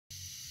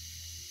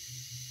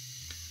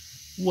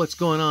What's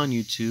going on,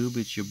 YouTube?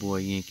 It's your boy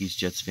Yankees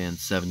Jets fan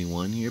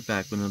 71 here,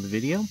 back with another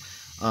video.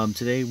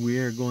 Today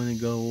we're going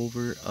to go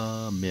over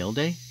mail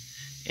day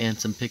and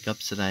some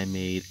pickups that I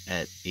made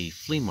at a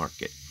flea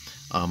market.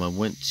 I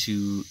went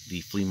to the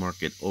flea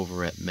market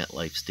over at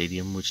MetLife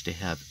Stadium, which they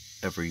have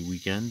every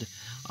weekend.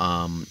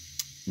 Not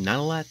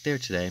a lot there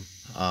today.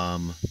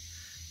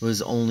 It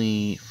was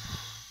only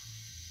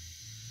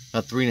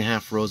about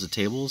 3.5 rows of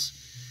tables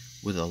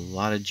with a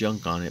lot of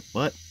junk on it,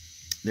 but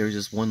there was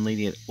just one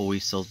lady that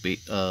always sells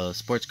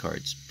sports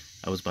cards.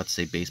 I was about to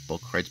say baseball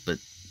cards, but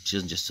she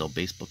doesn't just sell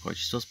baseball cards,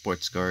 she sells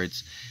sports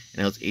cards.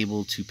 And I was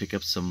able to pick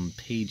up some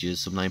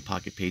pages, some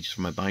 9-pocket pages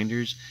for my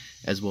binders,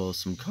 as well as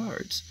some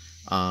cards.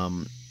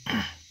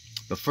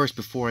 But first,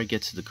 before I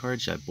get to the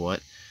cards I bought,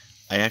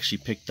 I actually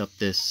picked up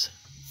this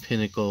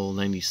Pinnacle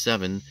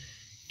 97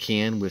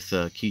 can with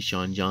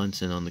Keyshawn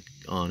Johnson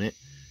on it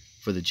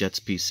for the Jets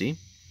PC.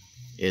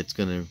 It's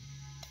gonna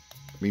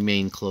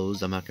remain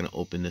closed. I'm not going to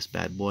open this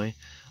bad boy.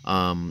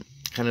 Kind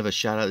of a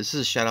shout out. This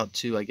is a shout out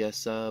to, I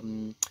guess,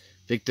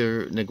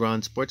 Victor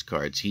Negron Sports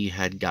Cards. He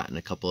had gotten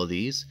a couple of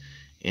these,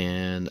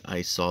 and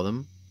I saw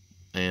them,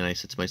 and I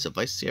said to myself,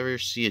 if I ever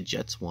see a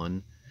Jets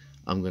one,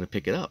 I'm going to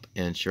pick it up.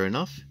 And sure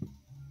enough,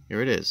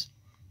 here it is.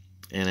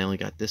 And I only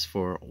got this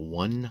for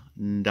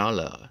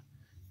 $1.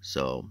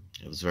 So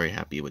I was very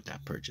happy with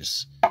that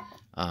purchase.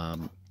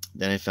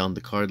 Then I found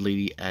the card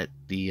lady at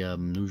the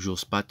usual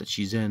spot that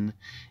she's in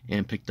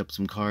and picked up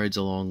some cards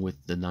along with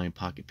the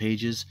 9-pocket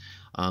pages.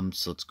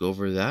 So let's go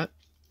over that.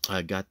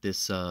 I got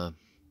this Allen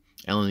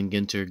and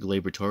Ginter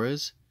Gleyber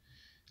Torres.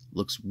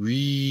 Looks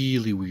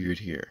really weird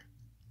here,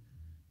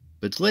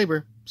 but it's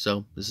Gleyber,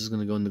 so this is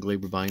going to go in the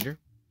Gleyber binder.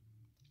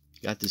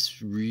 Got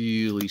this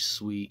really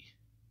sweet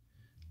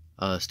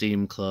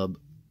Stadium Club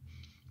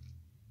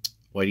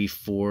Whitey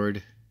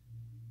Ford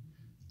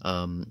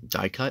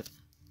die cut.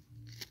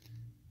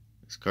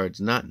 This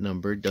card's not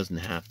numbered, doesn't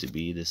have to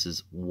be. This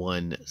is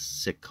one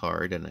sick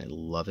card, and I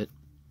love it.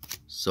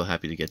 So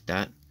happy to get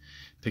that.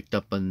 Picked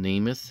up a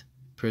Namath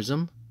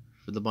Prism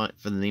for the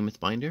Namath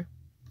binder.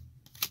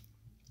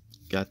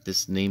 Got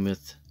this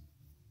Namath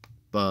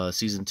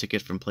season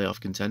ticket from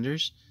Playoff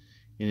Contenders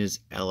in his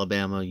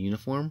Alabama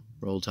uniform,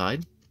 Roll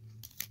Tide.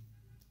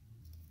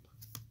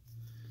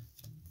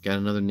 Got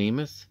another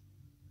Namath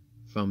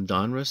from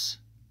Donruss.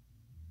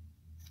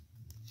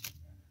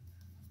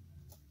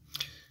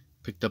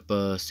 Picked up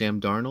a Sam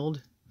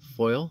Darnold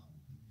foil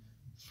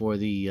for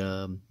the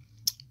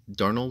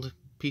Darnold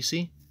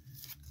PC,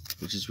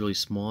 which is really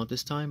small at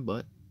this time,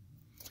 but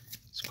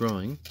it's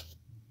growing.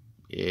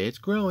 It's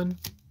growing.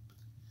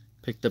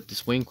 Picked up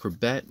this Wayne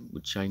Corbett,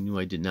 which I knew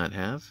I did not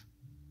have.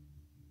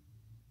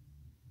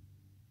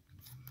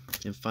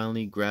 And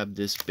finally grabbed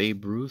this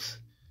Babe Ruth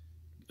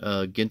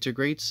Ginter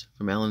Greats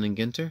from Allen and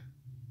Ginter.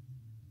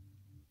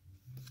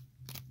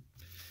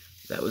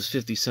 That was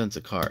 50 cents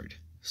a card.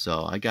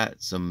 So I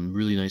got some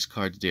really nice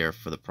cards there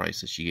for the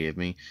price that she gave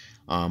me.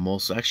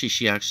 Also,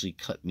 she actually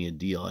cut me a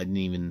deal. I didn't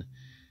even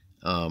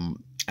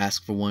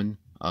ask for one.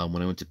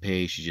 When I went to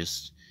pay, she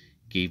just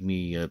gave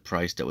me a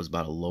price that was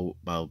about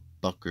a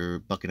buck or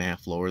buck and a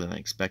half lower than I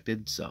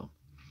expected. So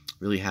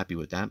really happy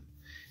with that.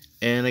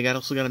 And I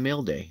also got a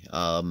mail day.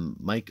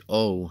 Mike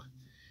O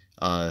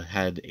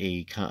had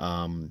a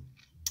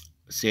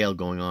sale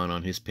going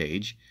on his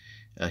page.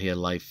 He had a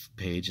live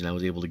page, and I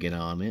was able to get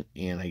on it,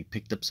 and I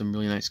picked up some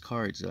really nice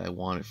cards that I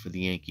wanted for the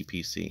Yankee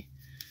PC.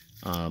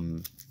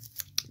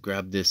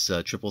 Grabbed this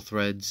Triple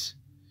Threads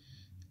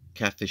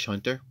Catfish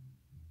Hunter.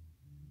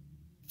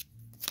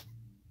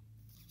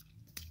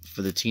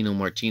 For the Tino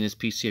Martinez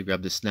PC, I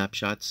grabbed the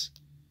snapshots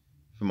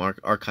from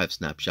archive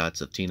snapshots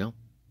of Tino.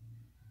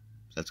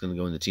 So that's going to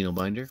go in the Tino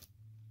binder.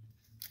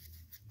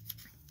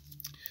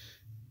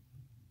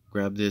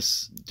 Grab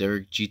this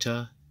Derek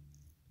Jeter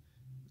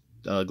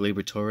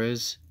Gleyber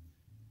Torres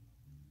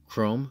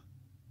Chrome.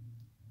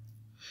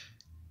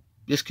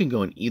 This can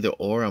go in either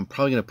or. I'm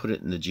probably going to put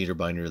it in the Jeter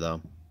binder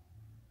though.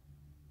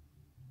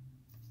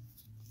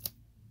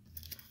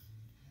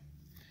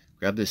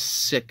 Grab this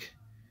sick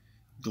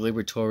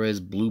Gleyber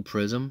Torres Blue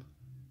Prism.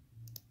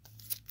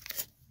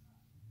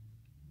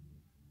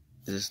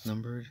 Is this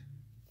numbered?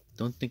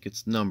 Don't think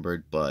it's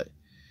numbered, but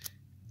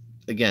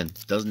again,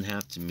 doesn't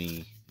have to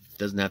be.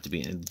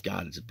 And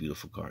God, it's a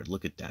beautiful card.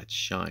 Look at that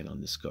shine on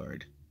this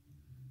card.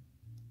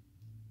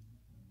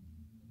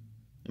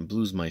 And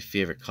blue's my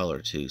favorite color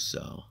too,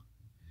 so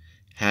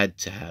had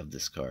to have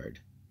this card.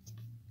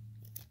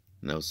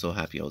 And I was so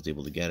happy I was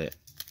able to get it.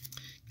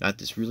 Got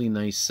this really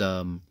nice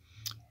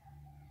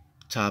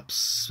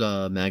Topps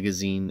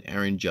magazine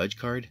Aaron Judge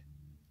card.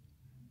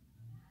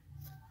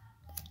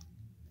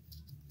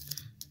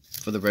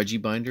 For the Reggie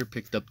binder,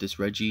 picked up this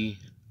Reggie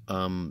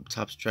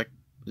Topps Trek.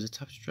 Is it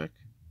Topps Trek?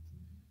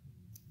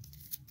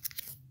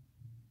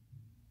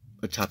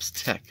 Or Topps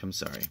Tech, I'm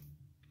sorry.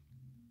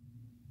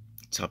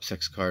 Top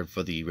 6 card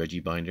for the Reggie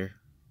binder.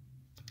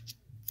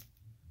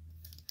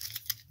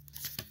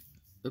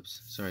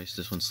 Oops, sorry,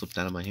 this one slipped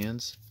out of my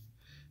hands.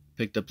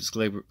 Picked up this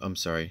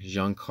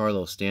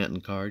Giancarlo Stanton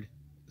card,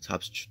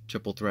 Topps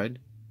triple thread.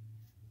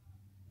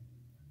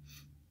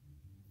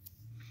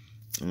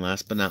 And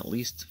last but not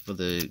least, for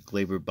the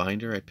Glaber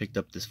binder, I picked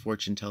up this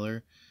fortune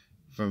teller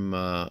from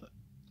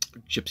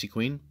Gypsy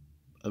Queen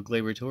of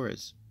Glaber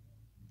Torres.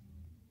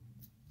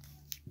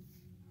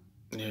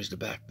 There's the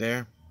back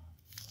there.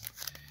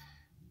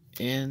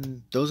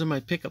 And those are my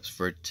pickups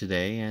for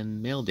today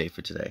and mail day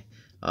for today.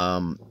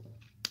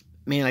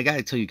 Man, I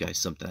gotta tell you guys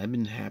something. I've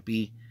been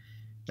happy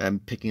that I'm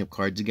picking up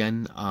cards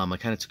again. I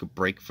kind of took a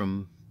break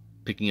from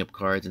picking up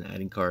cards and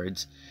adding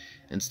cards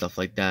and stuff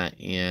like that.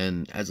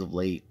 And as of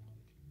late,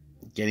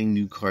 getting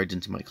new cards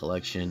into my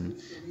collection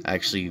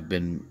actually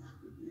been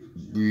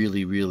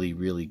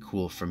really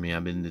cool for me.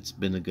 It's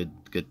been a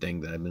good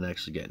thing that I've been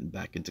actually getting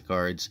back into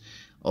cards.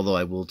 Although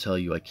I will tell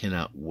you, I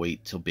cannot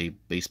wait till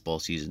baseball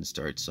season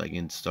starts so I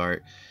can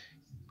start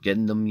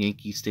getting them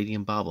Yankee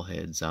Stadium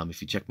bobbleheads.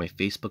 If you check my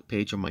Facebook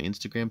page or my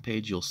Instagram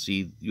page,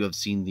 you have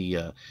seen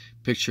the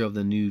picture of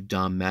the new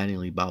Don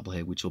Mattingly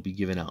bobblehead, which will be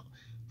given out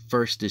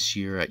first this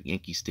year at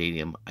Yankee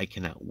Stadium. I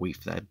cannot wait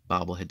for that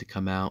bobblehead to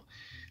come out.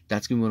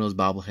 That's going to be one of those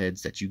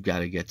bobbleheads that you got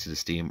to get to the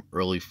stadium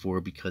early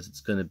for, because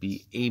it's going to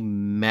be a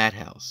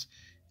madhouse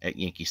at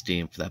Yankee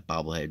Stadium for that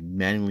bobblehead.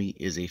 Mattingly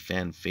is a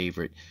fan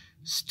favorite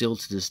still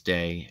to this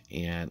day,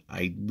 and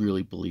I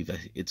really believe that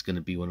it's going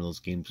to be one of those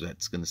games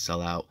that's going to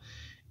sell out.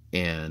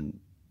 And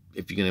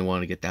if you're going to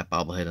want to get that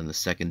bobblehead on the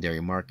secondary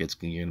markets,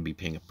 you're going to be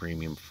paying a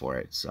premium for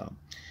it. So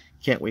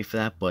can't wait for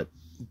that. But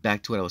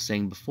back to what I was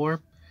saying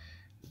before.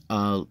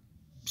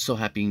 So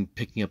happy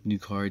picking up new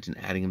cards and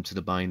adding them to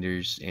the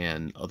binders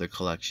and other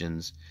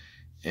collections,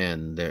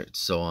 and there,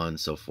 so on and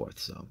so forth.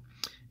 So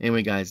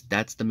anyway, guys,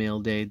 that's the mail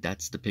day.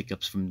 That's the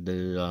pickups from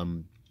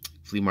the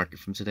flea market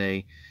from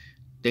today.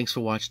 Thanks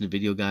for watching the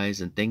video, guys,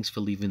 and thanks for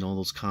leaving all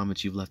those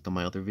comments you've left on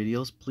my other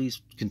videos.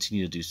 Please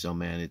continue to do so,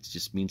 man. It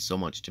just means so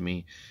much to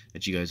me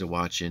that you guys are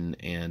watching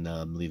and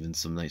leaving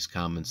some nice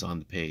comments on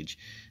the page.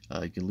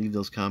 You can leave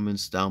those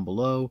comments down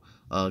below.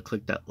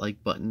 Click that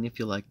like button if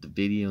you like the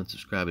video, and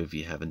subscribe if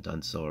you haven't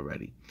done so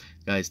already.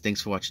 Guys,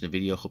 thanks for watching the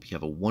video. Hope you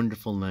have a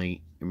wonderful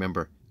night.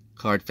 Remember,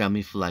 card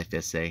family for life,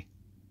 SA.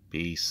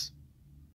 Peace.